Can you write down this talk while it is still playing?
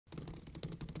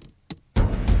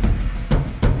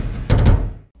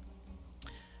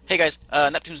Hey guys,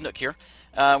 Neptune's Nook here.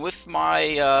 With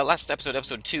my last episode,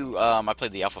 episode 2, I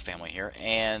played the Alpha family here,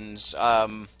 and I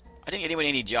didn't get anybody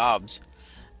any jobs,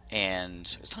 and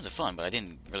it was tons of fun, but I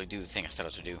didn't really do the thing I set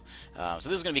out to do. So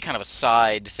this is going to be kind of a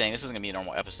side thing. This isn't going to be a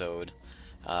normal episode.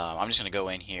 I'm just going to go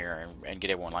in here and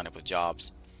get everyone lined up with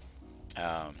jobs.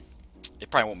 It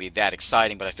probably won't be that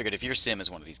exciting, but I figured if your sim is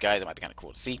one of these guys, it might be kind of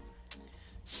cool to see.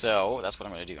 So that's what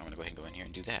I'm going to do. I'm going to go ahead and go in here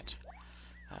and do that.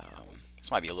 This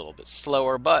might be a little bit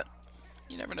slower, but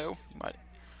you never know. If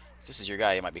this is your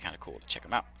guy, it might be kind of cool to check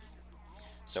him out.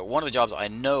 So one of the jobs I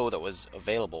know that was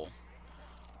available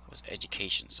was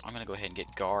education. So I'm going to go ahead and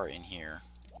get Gar in here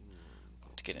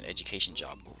to get an education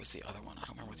job. What was the other one? I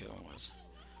don't remember what the other one was.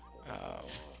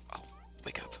 Oh,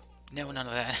 wake up. No, none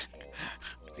of that.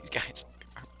 These guys,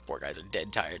 poor guys are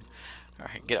dead tired.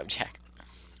 Alright, get up, Jack.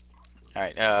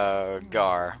 Alright,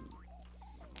 Gar.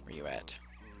 Where you at?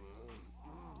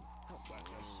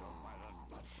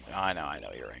 I know,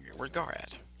 you're angry. Where's Gar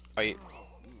at? Are you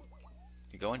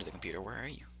go into the computer, where are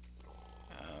you?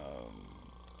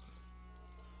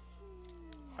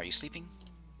 Are you sleeping?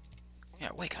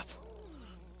 Yeah, wake up.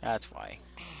 That's why.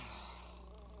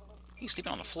 Are you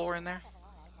sleeping on the floor in there?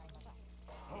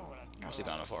 I'm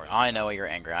sleeping on the floor. I know you're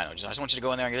angry, I know. I just want you to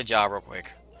go in there and get a job real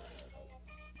quick.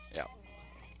 Yeah.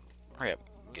 Hurry up.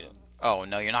 Get it. Oh,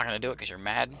 no, you're not going to do it because you're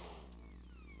mad?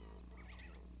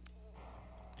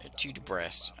 You're too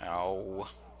depressed. Oh.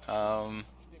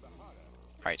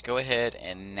 Alright, go ahead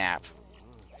and nap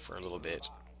for a little bit.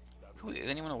 Is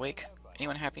anyone awake?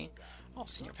 Anyone happy? Oh,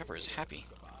 Senior Pepper is happy.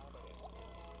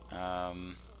 Here, I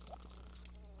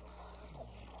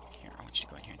want you to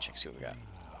go in here and check, see what we got.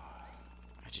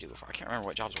 How'd you do before? I can't remember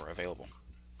what jobs were available.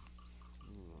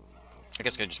 I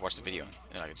guess I could just watch the video and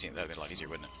then I could see it. That'd be a lot easier,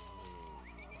 wouldn't it?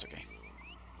 It's okay.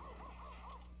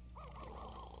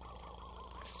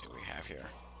 Let's see what we have here.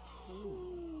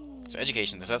 So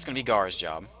education, so that's going to be Gar's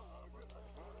job.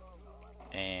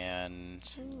 And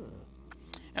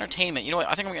entertainment, you know what,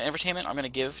 I think I'm going to entertainment I'm going to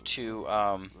give to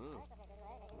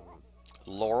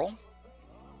Laurel.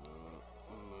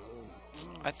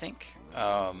 I think.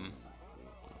 I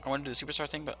want to do the superstar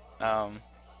thing, but I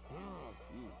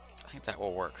think that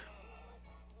will work.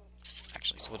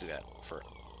 Actually, so we'll do that for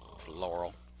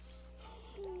Laurel.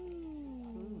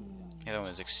 The other one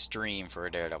is extreme for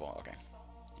a Daredevil. Okay.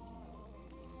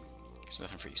 So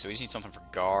nothing for you. So we just need something for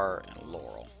Gar and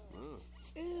Laurel.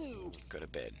 Go to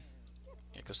bed.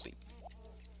 Yeah, go sleep.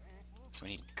 So we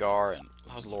need Gar and...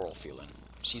 How's Laurel feeling?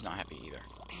 She's not happy either.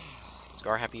 Is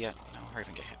Gar happy yet? No, hurry up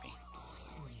and get happy.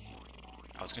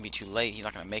 Oh, it's going to be too late. He's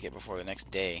not going to make it before the next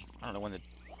day. I don't know when the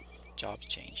jobs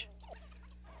change.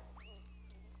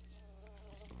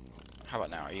 How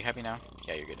about now? Are you happy now?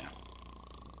 Yeah, you're good now.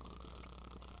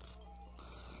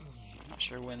 I'm not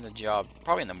sure when the job...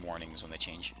 Probably in the mornings when they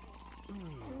change.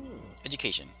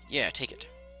 Education. Yeah, take it.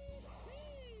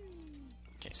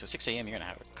 Okay, so 6 a.m. you're going to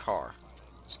have a car.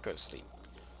 Just go to sleep.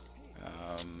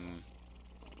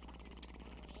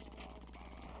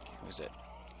 Who is it?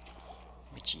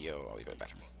 Michio. Oh, you go to the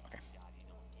bathroom. Okay.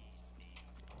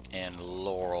 And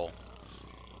Laurel.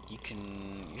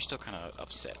 You're still kind of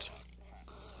upset.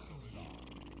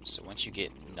 So once you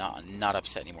get not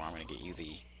upset anymore, I'm going to get you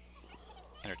the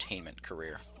entertainment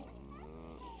career.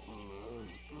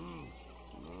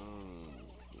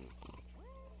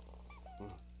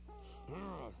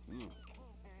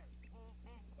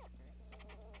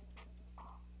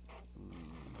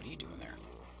 What are you doing there?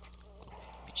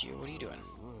 Michio, what are you doing?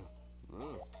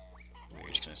 You're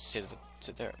just gonna sit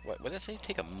there. What did it say?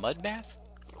 Take a mud bath?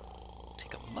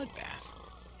 Take a mud bath.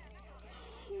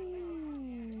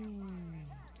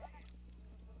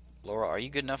 Laura, are you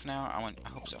good enough now? I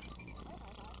hope so.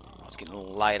 Oh, it's getting a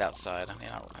little light outside. I mean,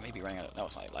 I may be running out of... No,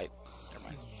 it's not light. Never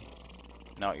mind.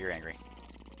 No, you're angry.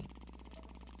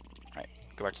 Alright,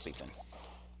 go back to sleep then.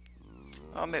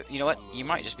 Oh, you know what? You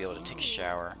might just be able to take a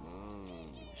shower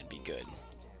and be good.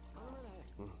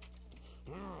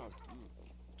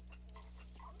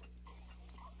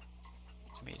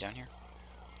 Somebody down here?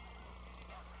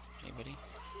 Anybody?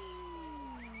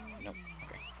 Nope.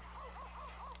 Okay.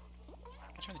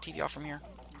 Can I turn the TV off from here?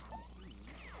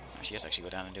 No, she has to actually go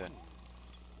down and do it.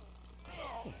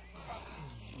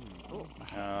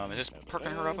 Is this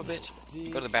perking her up a bit?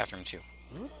 Go to the bathroom too.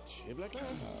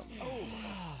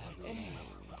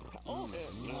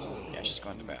 Yeah, she's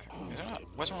going to the bathroom. Is there not?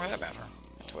 What's wrong with that bathroom?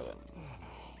 The toilet.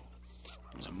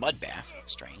 There's a mud bath.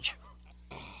 Strange.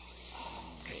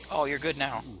 Okay. Oh, you're good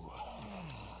now.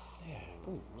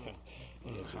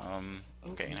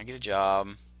 Okay, and I get a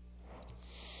job.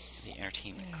 The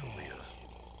entertainment career.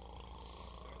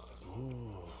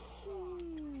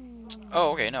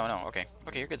 Oh, okay, no, no, okay.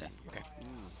 Okay, you're good then. Okay.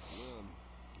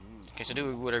 Okay, so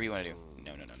do whatever you want to do.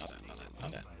 No, no, no, not that, not that,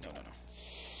 not that. No, no,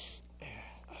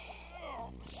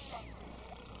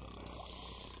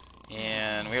 no.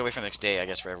 And we gotta wait for the next day, I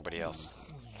guess, for everybody else.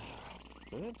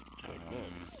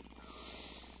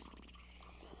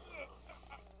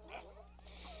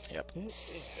 Yep.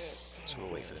 So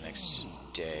we'll wait for the next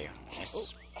day.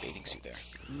 Nice bathing suit there.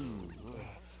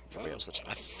 For everybody else, which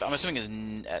I'm assuming is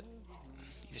at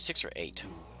either 6 or 8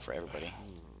 for everybody.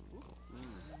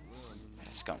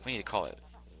 That skunk. We need to call it.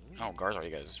 Oh, Gar's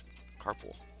already got his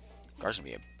carpool. Gar's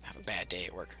gonna have a bad day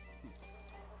at work.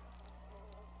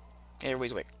 Hey,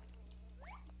 everybody's awake.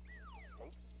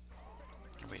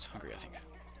 Everybody's hungry, I think.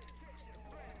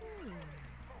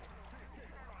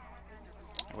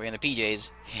 We're in the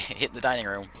PJs, hitting the dining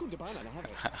room.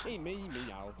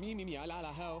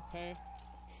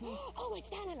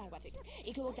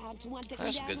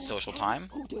 That's some good social time.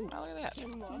 Oh, look at that.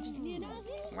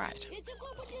 Right.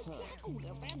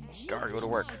 Gar, go to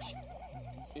work.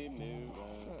 Okay,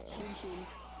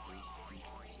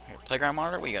 playground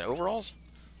monitor? What, you got overalls?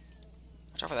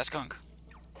 Watch out for that skunk.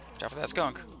 Watch out for that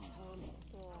skunk.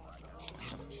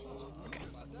 Okay.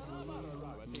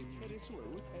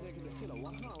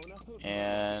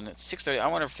 And it's 6:30. I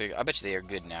wonder if they... I bet you they are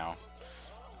good now.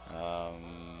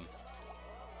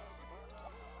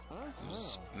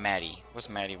 Who's Maddie? What's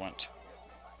Maddie want?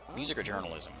 Music or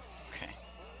journalism? Okay.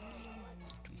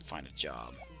 Can find a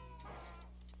job.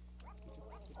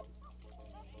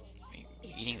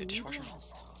 Eating the dishwasher?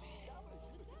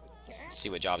 Let's see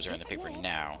what jobs are in the paper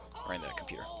now, or in the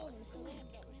computer.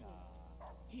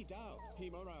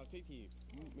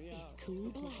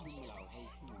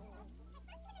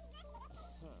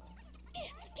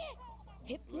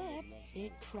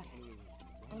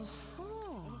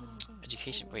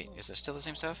 Education. Wait, is it still the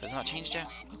same stuff? Has it not changed yet?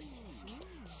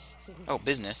 Oh,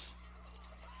 business.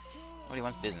 Nobody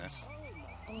wants business.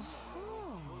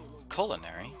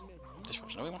 Culinary.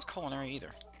 Dishwasher. Nobody wants culinary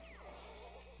either.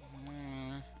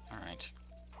 Alright.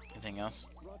 Anything else?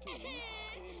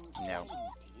 No.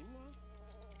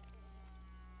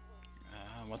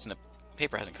 What's in the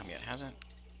paper? Hasn't come yet, has it?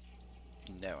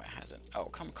 No, it hasn't. Oh,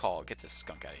 come call. Get this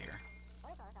skunk out of here.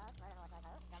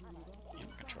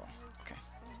 Animal control. Okay.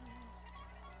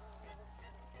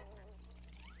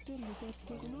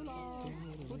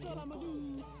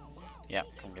 Yeah,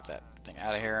 come get that thing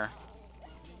out of here.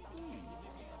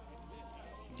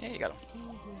 Yeah, you got him.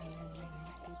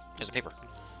 There's the paper.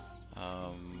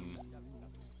 Come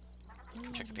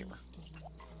check the paper.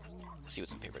 See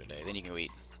what's in the paper today. Then you can go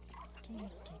eat.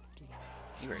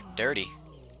 You are dirty.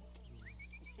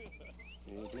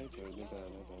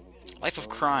 Life of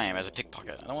crime as a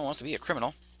pickpocket. No one wants to be a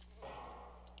criminal.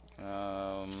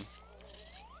 I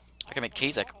can make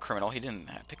Kazak a criminal. He didn't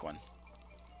pick one.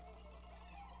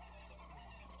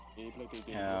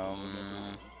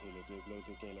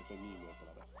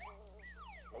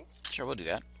 Sure, we'll do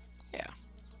that. Yeah.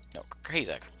 No,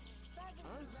 Kazak.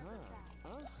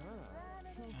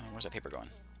 Where's that paper going?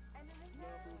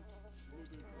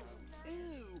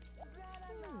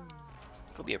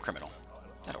 Go be a criminal.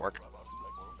 That'll work.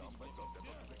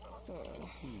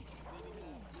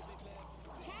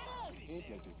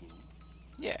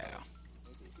 Yeah.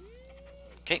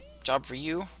 Okay, job for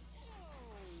you.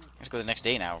 Let's go the next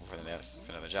day now for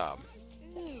another job.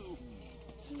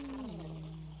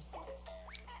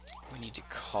 We need to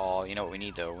call. You know what we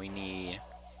need though? We need.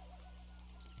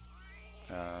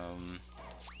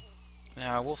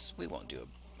 No, we won't do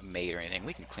a maid or anything.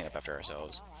 We can clean up after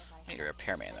ourselves. I need a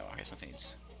repairman though. I guess nothing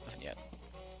yet.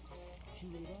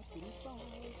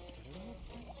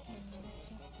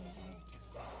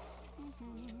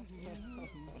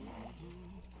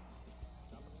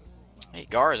 Hey,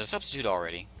 Gar is a substitute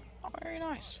already. Oh, very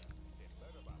nice.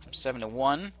 From 7 to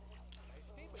 1.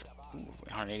 Ooh,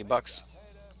 180 bucks.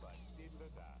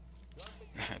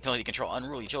 Ability to control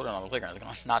unruly children on the playground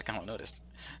is not going unnoticed.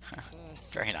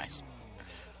 Very nice.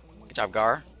 Good job,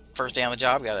 Gar. First day on the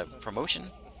job, got a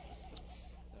promotion.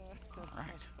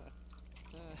 Alright.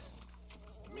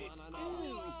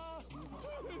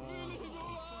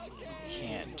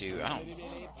 Can't do... I don't...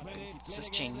 Does this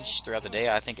change throughout the day?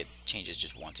 I think it changes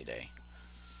just once a day.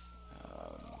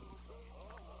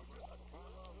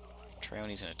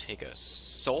 Treoni's gonna take a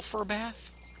sulfur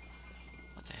bath?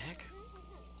 What the heck?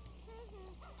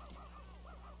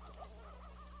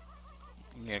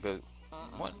 You're gonna go...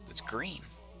 What? It's green.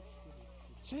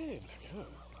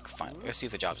 Fine. Let's see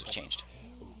if the jobs have changed.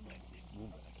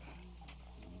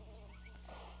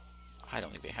 I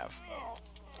don't think they have.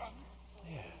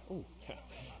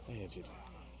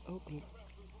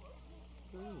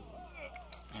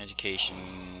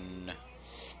 Education.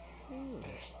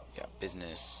 Yeah,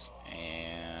 business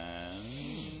and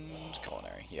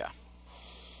culinary. Yeah.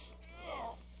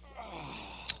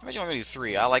 I imagine I'm gonna do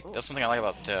 3. That's something I like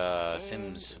about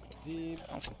Sims. I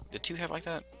don't think the 2 have like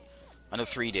that. I know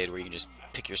 3 did, where you can just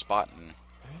pick your spot and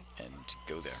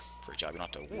go there for a job. You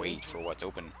don't have to wait for what's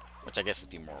open, which I guess would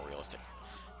be more realistic.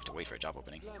 You have to wait for a job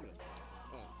opening.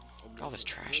 Look at all this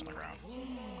trash on the ground.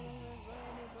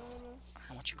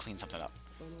 I want you to clean something up.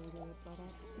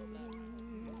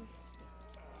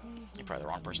 You're probably the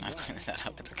wrong person. I'm cleaning that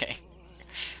up. It's okay.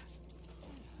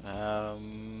 Alright.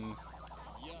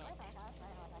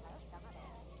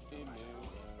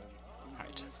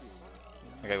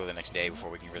 I gotta go the next day before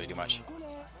we can really do much.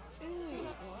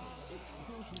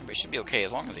 But it should be okay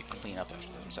as long as they clean up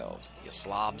after themselves. You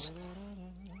slobs.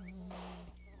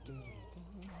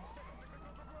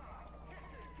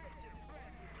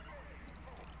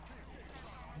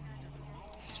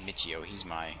 There's Michio. He's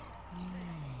my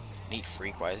neat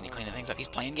freak. Why isn't he cleaning things up? He's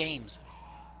playing games.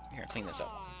 Here, clean this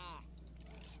up.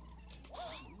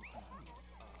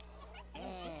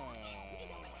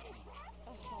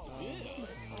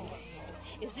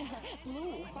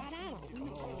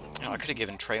 Oh, I could have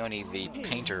given Treoni the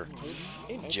painter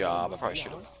job. I probably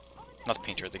should have. Not the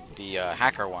painter, the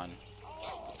hacker one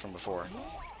from before.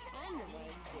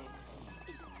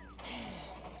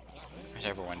 How's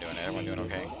everyone doing? Everyone doing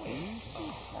okay?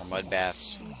 More mud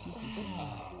baths.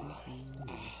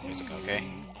 Music okay?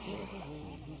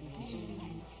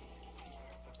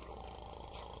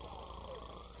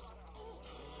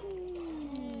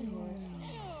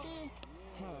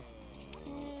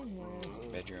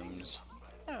 Bedrooms.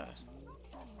 A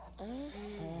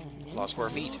lot of square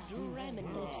feet.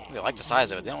 They like the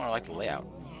size of it. They don't really like the layout.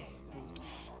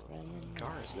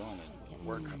 Car is going to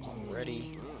work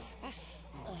already.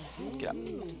 Get up.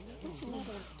 What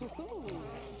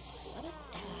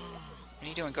are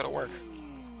you doing? Go to work.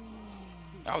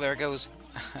 Oh, there it goes.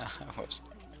 Whoops.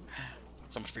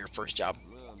 So much for your first job.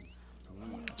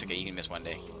 It's okay. You can miss one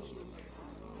day.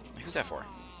 Who's that for?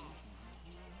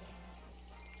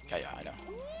 Yeah, I know.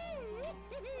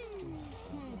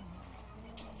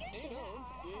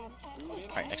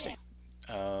 Alright, next day.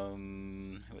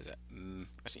 Who is that?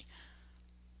 Let's see.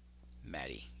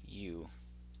 Maddie, you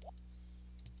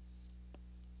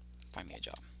find me a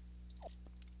job.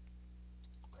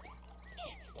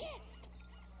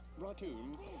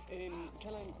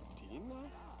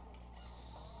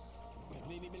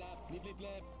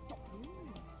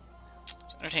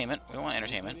 So entertainment. We don't want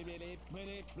entertainment.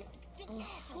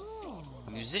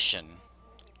 A musician.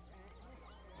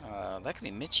 That could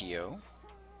be Michio.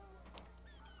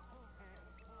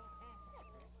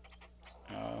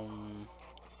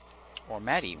 Or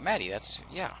Maddie. Maddie, that's,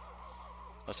 yeah.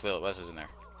 Let's see what else is in there.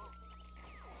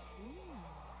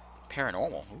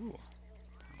 Paranormal. Ooh.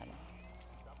 Paranormal.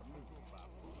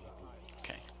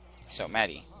 Okay. So,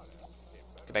 Maddie.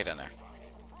 Get back down there.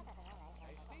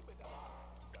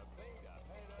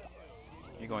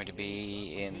 You're going to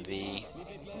be in the...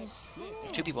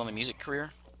 There's 2 people in the music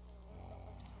career.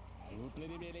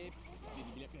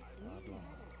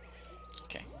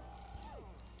 Okay.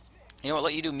 You know what?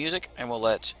 Let you do music, and we'll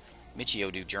let Michio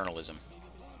do journalism.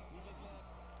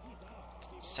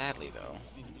 Sadly, though...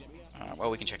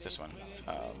 well, we can check this one.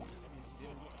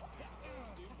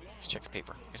 Let's check the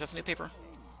paper. Is that the new paper?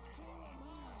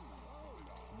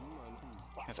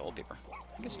 That's the old paper.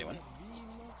 I think it's a new one.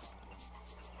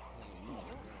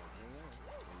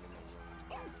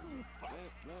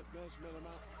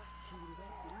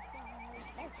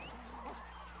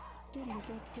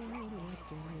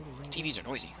 TVs are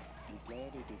noisy.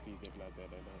 What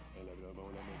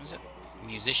is it?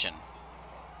 Musician.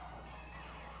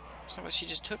 Is that what she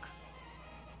just took?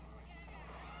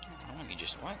 I want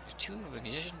musician. What? 2 of a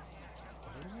musician?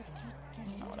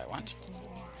 Not what I want.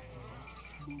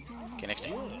 Okay, next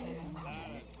day.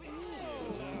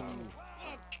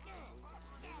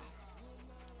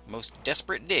 Most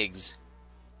desperate digs.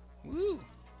 Woo!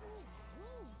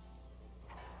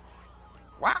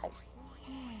 Wow!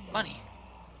 Money.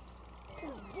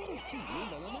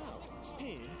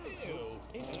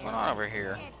 What's going on over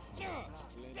here?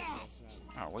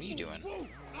 Oh, what are you doing?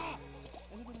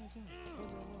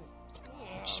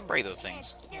 Just spray those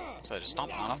things. So I just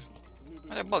stomp on them.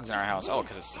 Why are there bugs in our house? Oh,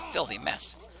 because it's a filthy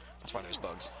mess. That's why there's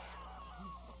bugs.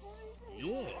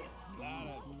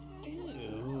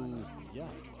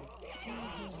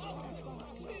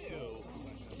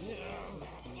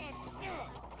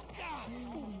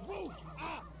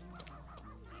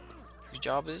 Whose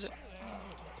job is it?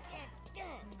 I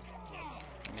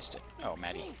missed it. Oh,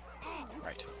 Maddie.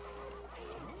 Right.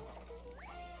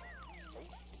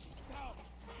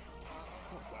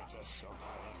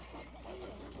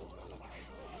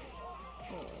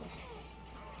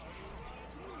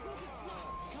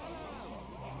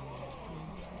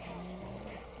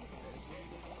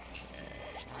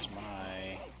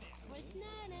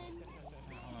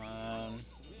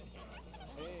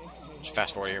 Just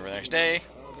fast forward here for the next day.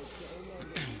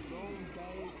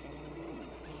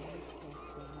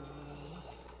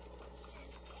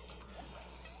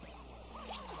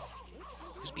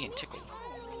 Who's being tickled?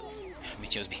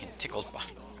 Michio's being tickled by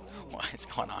what is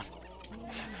going on.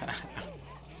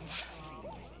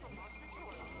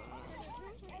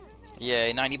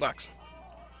 Yay, 90 bucks.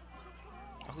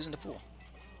 Oh, who's in the pool?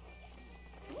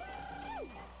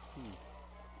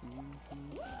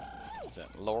 Is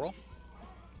that Laurel?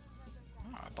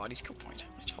 Ah, body skill point.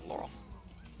 Good job, Laurel.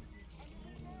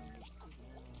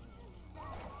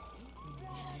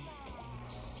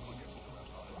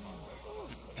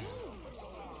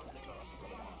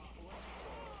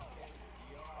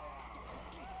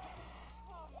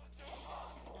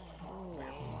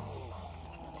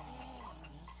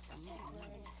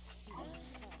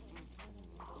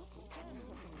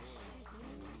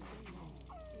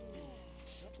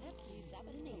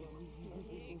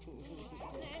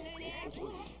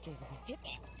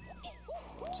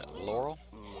 Is that Laurel?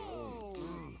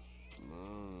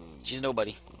 She's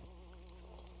nobody.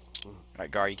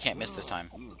 Alright, Gar, you can't miss this time.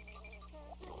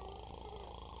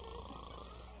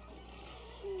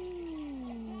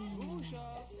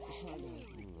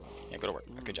 Yeah, go to work.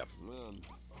 Good job.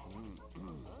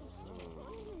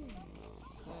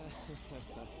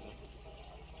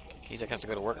 Kizak has to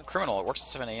go to work. Criminal, it works at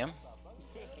 7 a.m.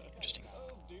 Interesting.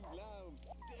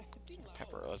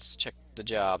 Pepper, let's check the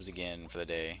jobs again for the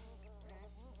day.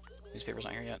 Newspaper's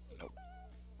not here yet? Nope.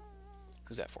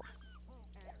 Who's that for?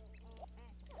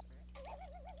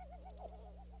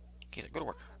 Kizak, go to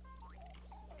work.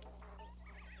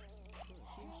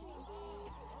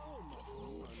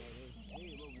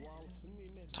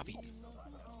 Stop eating.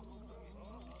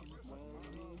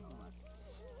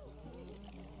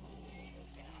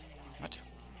 What?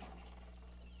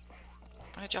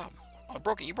 Find a job. Oh, I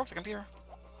broke it. You broke the computer.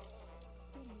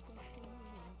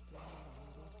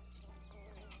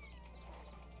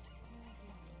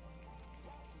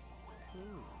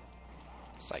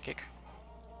 Psychic.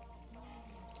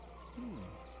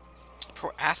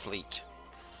 Pro athlete.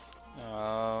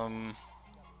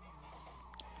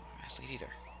 Athlete either.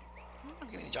 I'm not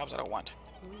giving me jobs I don't want.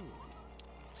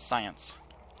 Science.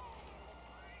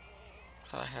 I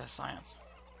thought I had a science.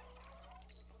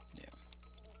 Yeah.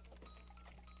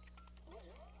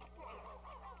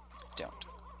 Don't.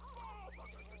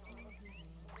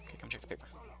 Okay, come check the paper.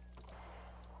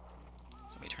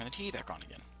 Let me turn the TV back on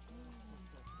again.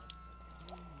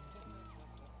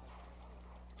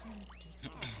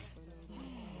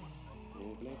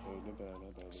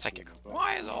 Psychic.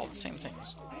 Why is it all the same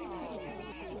things?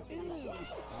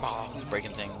 Oh, who's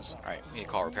breaking things? Alright, we need to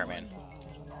call a repairman.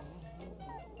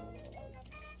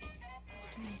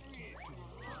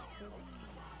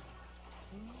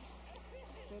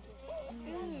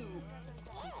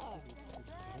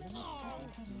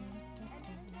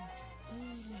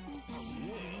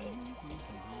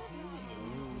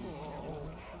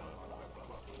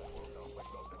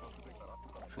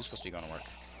 Who's supposed to be going to work?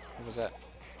 Who was that?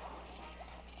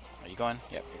 Are you going?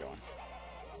 Yep, you're going.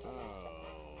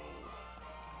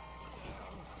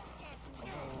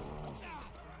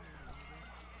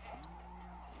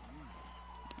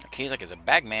 Kazak is a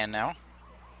bagman now.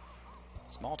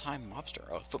 Small-time mobster.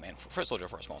 Oh, footman. Foot soldier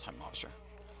for a small-time mobster.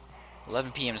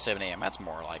 11 p.m. to 7 a.m. That's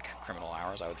more like criminal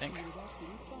hours, I would think.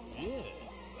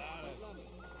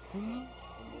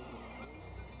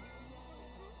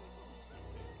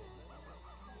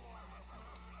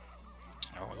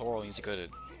 Oh, Laurel needs to go to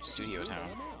Studio Town.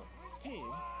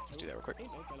 Let's do that real quick.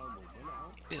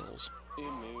 Bills.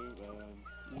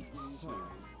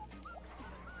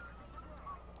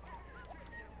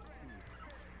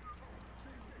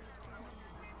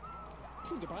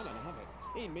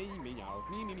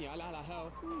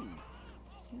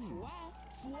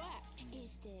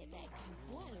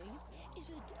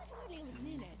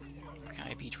 Can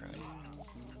I be Trinity?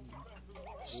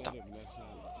 Stop.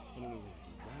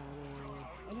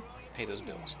 Pay those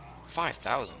bills.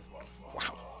 5,000.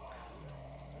 Wow.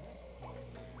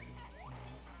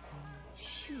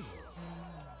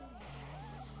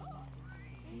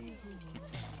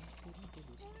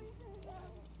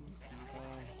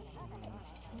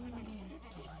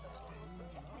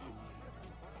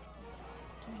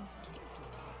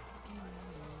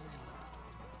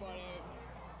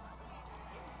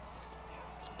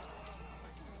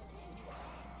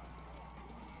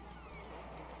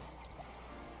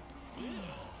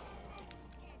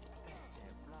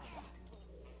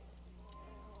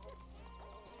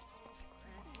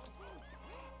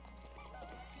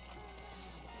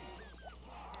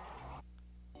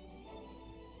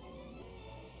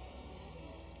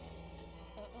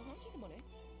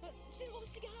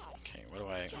 Okay, what do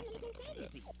I...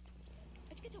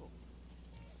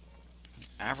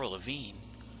 Avril Lavigne.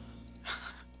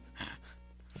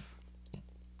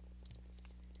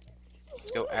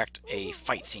 Let's go act a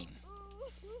fight scene.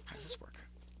 How does this work?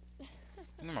 I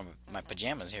remember my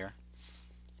pajamas here.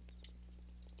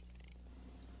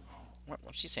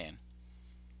 What's she saying?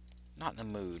 Not in the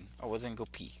mood. Oh, well then go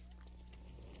pee.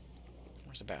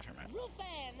 Where's the bathroom at? Is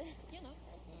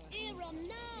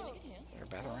there a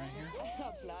bathroom around here?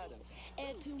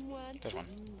 There's one.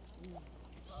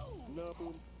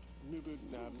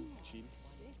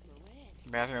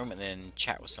 Bathroom and then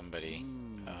chat with somebody.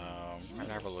 Where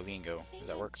did Avril Lavigne go? Does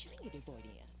that work? I'm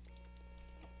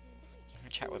gonna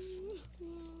chat with...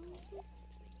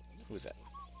 Who is that?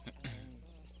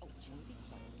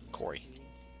 Corey.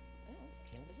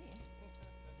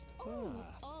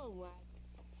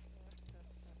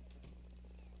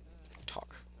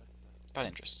 Talk. About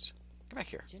interests. Come back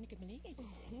here. I'm gonna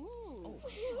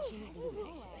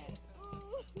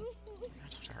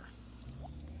talk to her.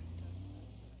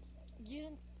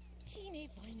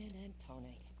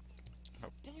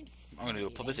 Oh. I'm gonna do a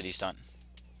publicity stunt.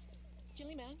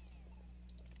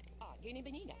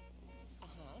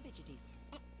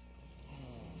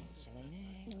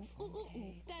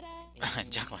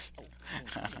 Jacqueline.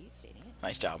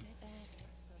 Nice job.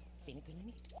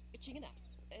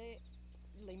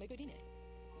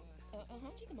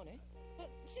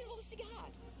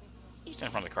 Stand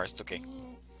in front of the cars, it's okay.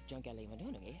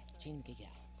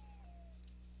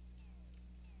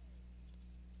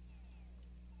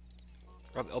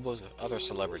 Rub elbows with other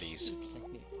celebrities.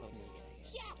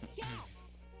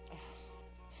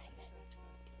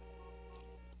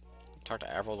 Talk to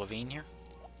Avril Lavigne here.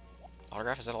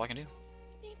 Autograph, is that all I can do?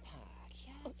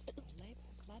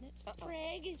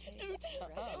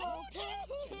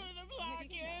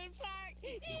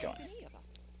 Keep going.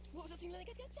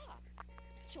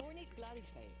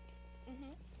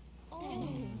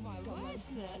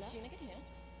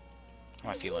 How am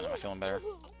I feeling? Am I feeling better?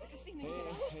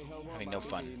 Having no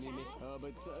fun.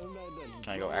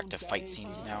 Can I go act a fight scene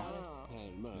now?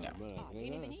 No.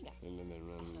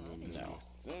 No.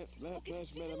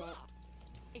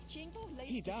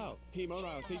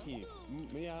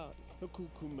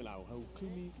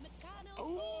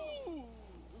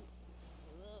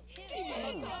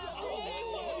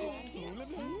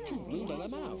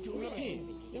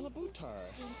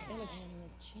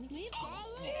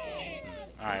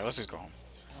 Alright, let's just go home.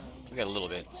 We got a little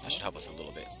bit. That should help us a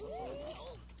little bit.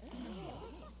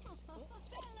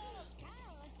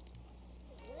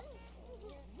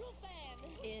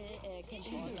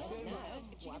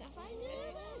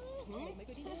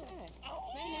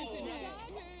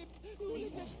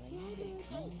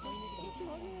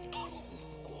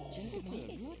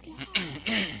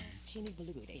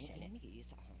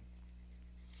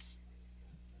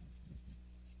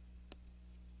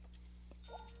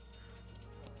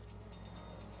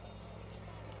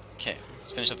 Okay,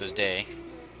 let's finish up this day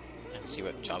and see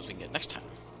what jobs we can get next time.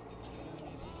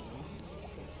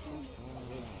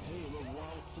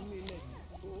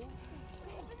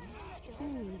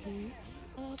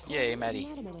 Yay, Maddie.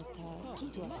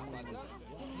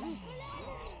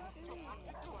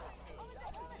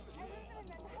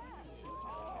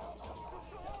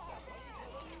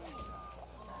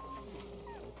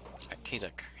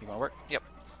 Kazak, you wanna work? Yep.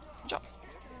 Good job.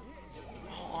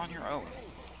 All on your own.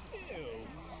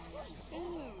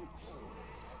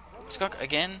 Skunk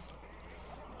again?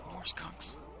 More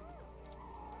skunks.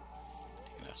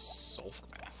 Taking a sulfur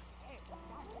bath.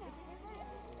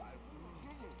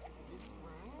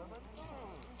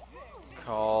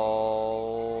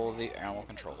 Call the animal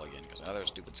control again, because another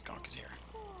stupid skunk is here.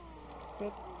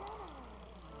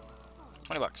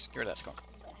 20 bucks. Get rid of that skunk.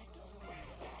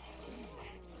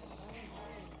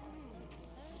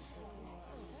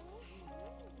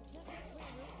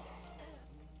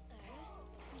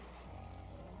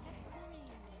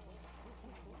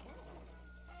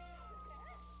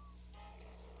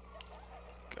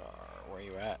 Where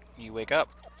you at? You wake up.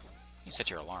 You set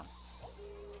your alarm.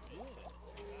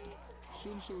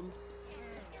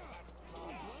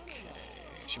 Okay,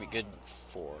 should be good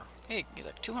for... Hey, he's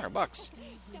like 200 bucks.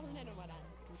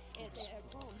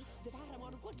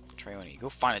 Trayoni, go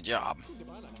find a job.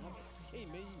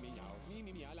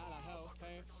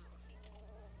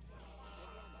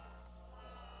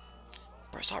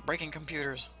 Stop breaking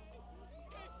computers.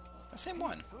 The same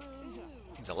one.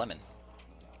 He's a lemon.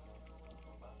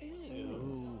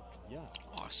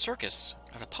 Oh, a circus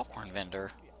as a popcorn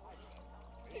vendor.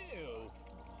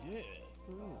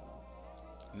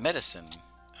 Medicine.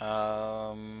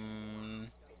 No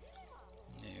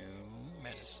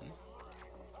medicine.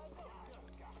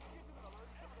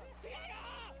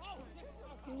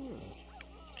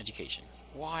 Education.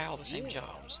 Why all the same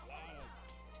jobs?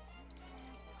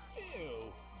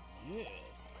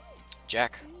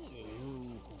 Jack,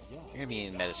 you're gonna be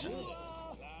in medicine.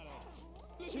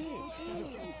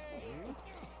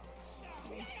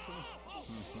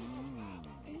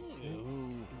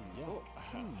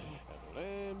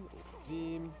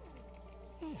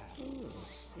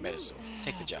 Medicine.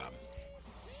 Take the job.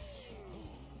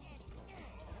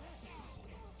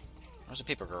 Where's the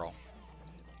paper girl?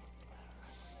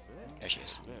 There she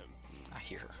is. I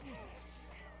hear her.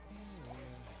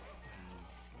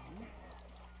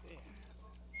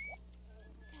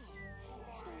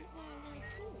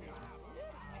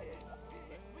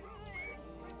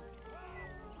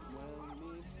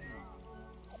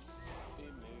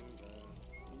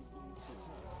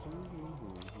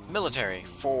 Military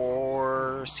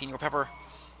for Senior Pepper.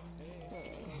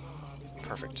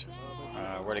 Perfect.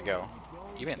 Where'd it go?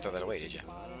 You didn't throw that away, did you?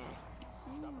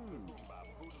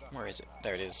 Where is it?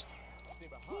 There it is.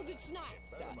 Oh,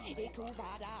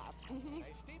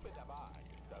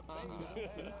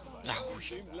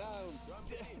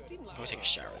 go take a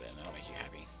shower then. That'll make you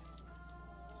happy.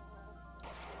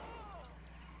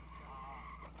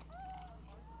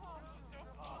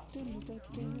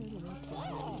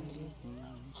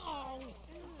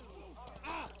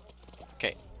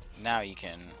 Okay, now you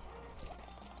can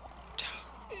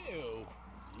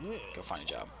go find a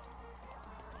job.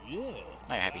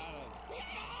 Now you're happy.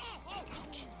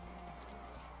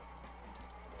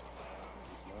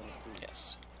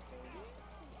 Yes.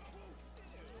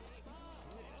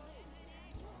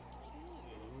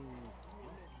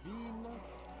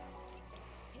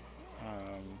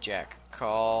 Jack,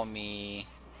 call me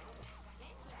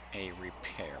a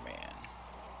repairman.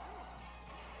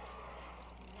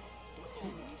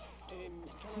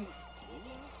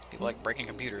 People like breaking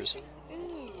computers.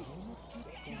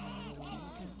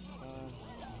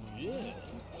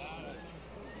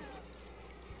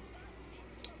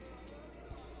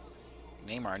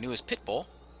 Name our newest pit bull.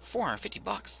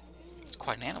 $450. It's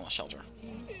quite an animal shelter.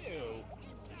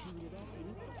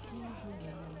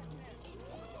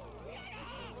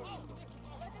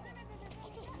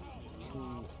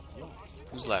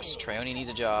 Who's left? Treoni needs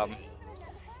a job.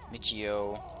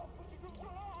 Michio.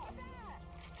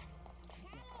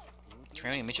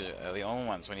 Treoni and Michio are the only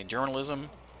ones. So I need journalism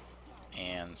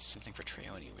and something for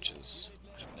Treoni, which is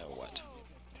I don't know what.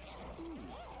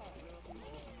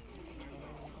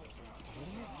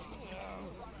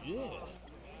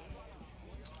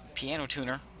 Piano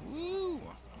tuner. Woo!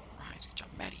 Right, good job,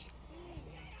 Maddie.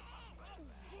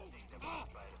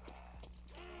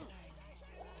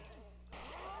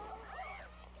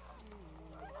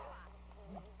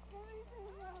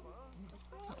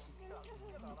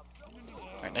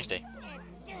 Alright, next day.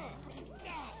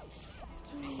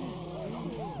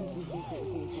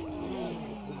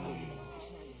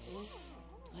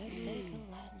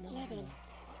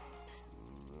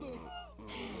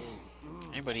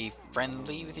 Anybody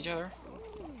friendly with each other?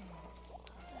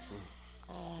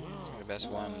 The best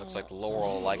one looks like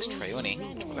Laurel likes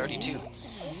Treoni. 32.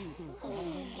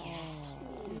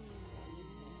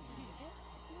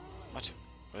 What?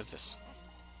 What is this?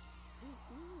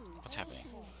 What's happening?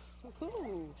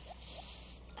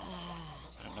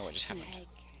 I don't know what just happened.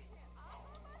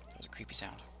 That was a creepy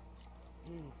sound.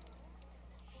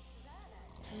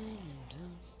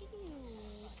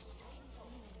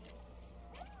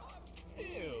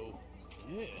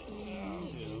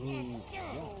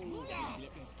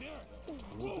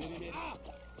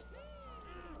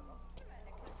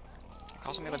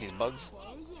 Call something about these bugs.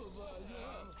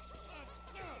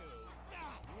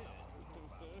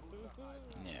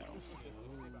 No.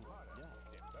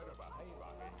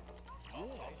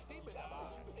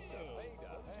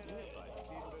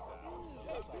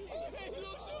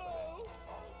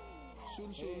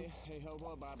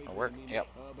 It'll work. Yep.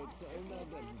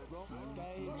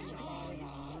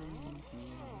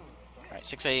 Alright,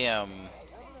 6 a.m.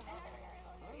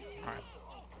 Alright.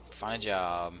 Find a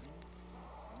job.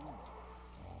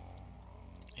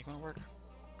 Are you going to work?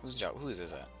 Whose job? Who is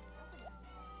this at?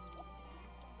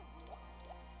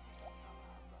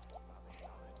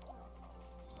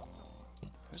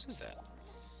 Whose is that?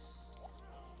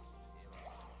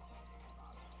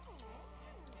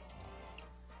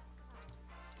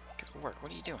 Go to work.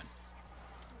 What are you doing?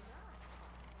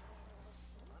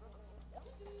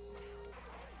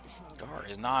 Gar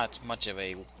is not much of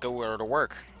a goer to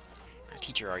work. What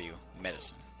teacher are you?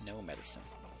 Medicine. No medicine.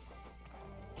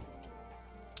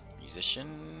 Musician.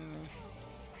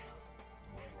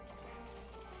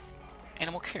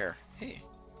 Animal care. Hey.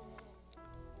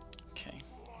 Okay.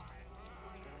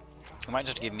 We might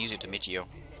have to give music to Michio.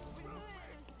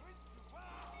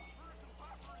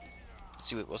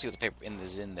 We'll see what the paper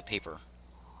is in the paper.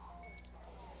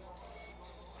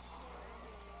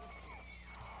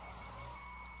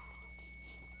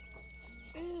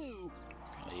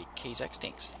 Apparently, Kazak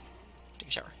stinks. Take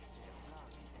a shower.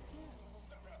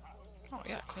 Oh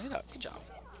yeah, clean it up. Good job.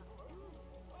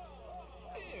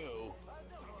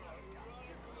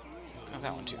 Have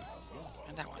that one too,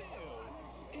 and that one.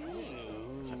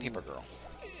 It's a paper girl.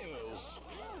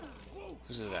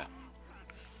 Whose is that?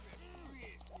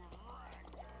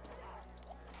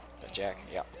 That Jack?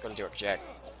 Yeah, go to work, Jack.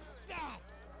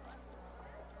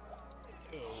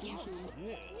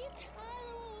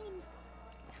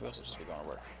 Who else is supposed to be going to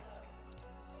work?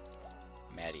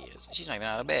 Maddie is. She's not even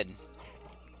out of bed.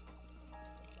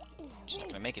 She's not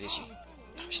gonna make it, is she?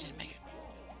 No, she didn't make it.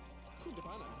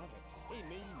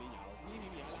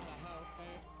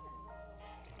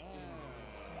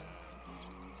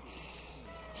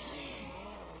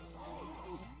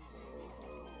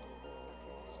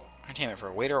 Entertainment for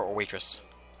a waiter or waitress.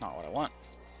 Not what I want.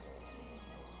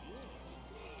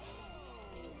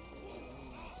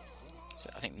 So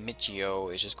I think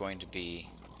Michio is just going to be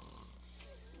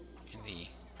in the...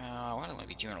 I don't want to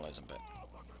be journalism, but...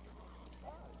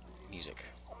 music.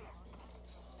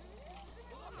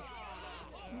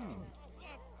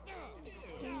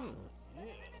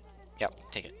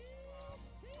 Yep, take it.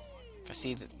 If I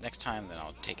see it next time, then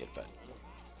I'll take it, but...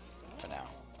 for now.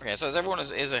 Okay, so as everyone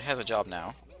has a job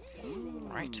now.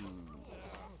 Right.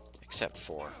 Except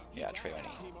for, yeah, Treoni.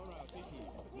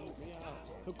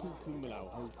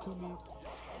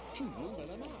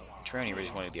 Treoni really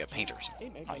just wanted to be a painter. So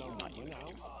not you, not you, not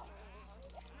you.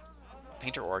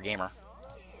 Painter or a gamer.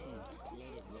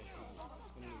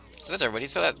 So that's everybody.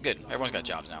 So that's good. Everyone's got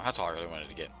jobs now. That's all I really wanted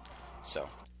to get. So,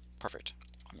 perfect.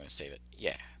 I'm going to save it.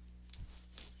 Yeah.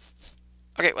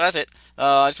 Okay, well that's it.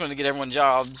 I just wanted to get everyone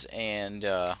jobs, and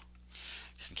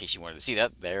just in case you wanted to see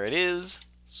that, there it is.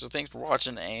 So thanks for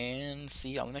watching, and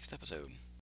see you on the next episode.